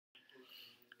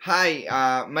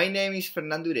Hi, my name is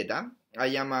Fernando Ureta. I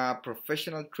am a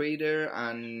professional trader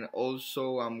and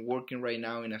also I'm working right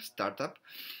now in a startup.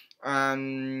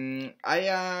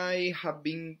 I have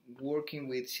been working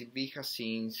with Silvija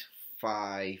since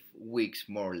 5 weeks,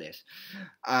 more or less.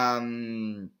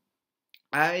 Um,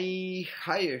 I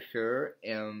hired her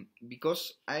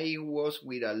because I was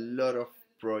with a lot of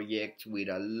projects, with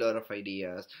a lot of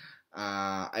ideas.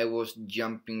 I was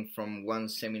jumping from one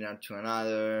seminar to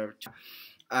another.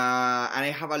 And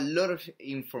I have a lot of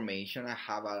information.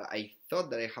 I thought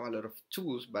that I have a lot of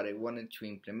tools, but I wanted to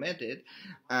implement it,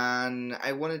 and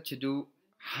I wanted to do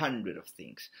hundred of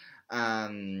things.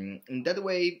 In that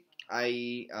way,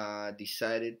 I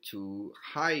decided to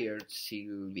hire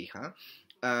Silvija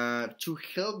to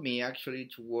help me actually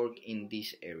to work in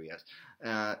these areas.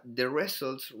 The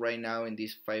results right now in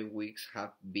these 5 weeks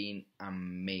have been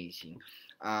amazing.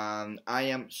 I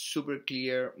am super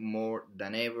clear more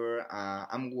than ever.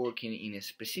 I'm working in a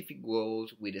specific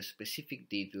goals with a specific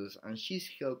details, and she's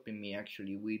helping me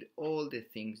actually with all the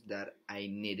things that I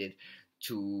needed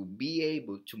to be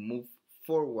able to move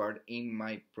forward in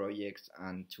my projects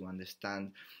and to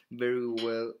understand very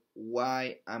well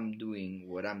why I'm doing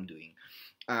what I'm doing.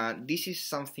 This is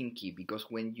something key because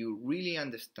when you really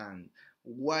understand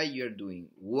why you're doing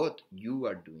what you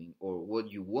are doing or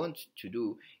what you want to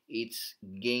do, it's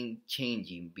game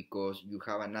changing because you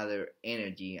have another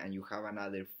energy and you have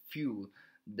another fuel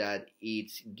that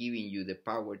it's giving you the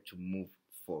power to move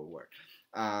forward.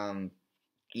 Um,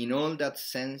 in all that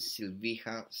sense,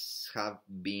 Silvija have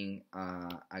been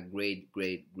a great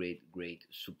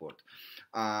support.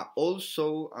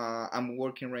 Also, I'm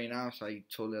working right now, as I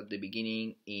told you at the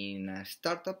beginning, in a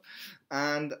startup,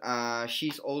 and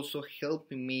she's also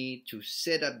helping me to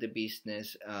set up the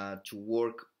business, to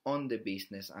work on the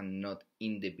business and not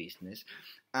in the business.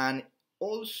 And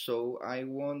also, I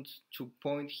want to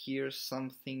point here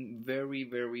something very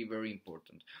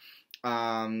important.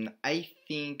 I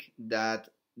think that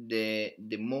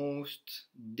the most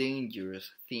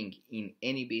dangerous thing in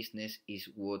any business is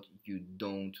what you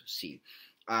don't see.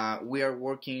 We are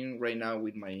working right now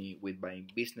with my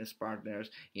business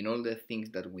partners in all the things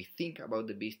that we think about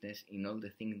the business, in all the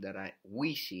things that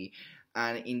we see,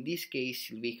 and in this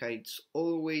case, Silvija is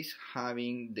always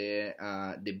having the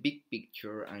big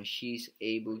picture, and she's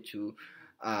able to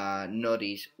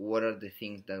notice what are the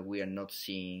things that we are not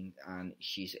seeing, and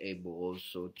she's able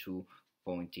also to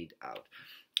point it out.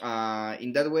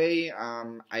 In that way,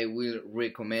 I will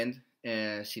recommend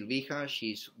Silvija.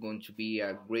 She's going to be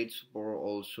a great support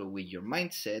also with your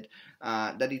mindset.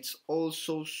 That it's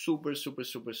also super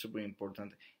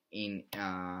important in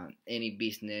any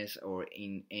business or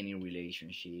in any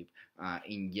relationship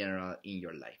in general in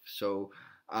your life. So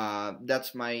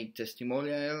that's my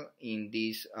testimonial in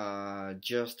these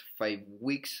just 5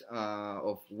 weeks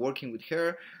of working with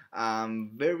her.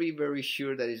 I'm very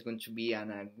sure that it's going to be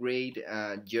a great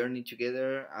journey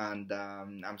together, and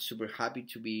I'm super happy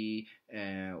to be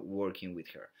working with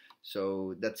her.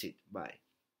 So that's it. Bye.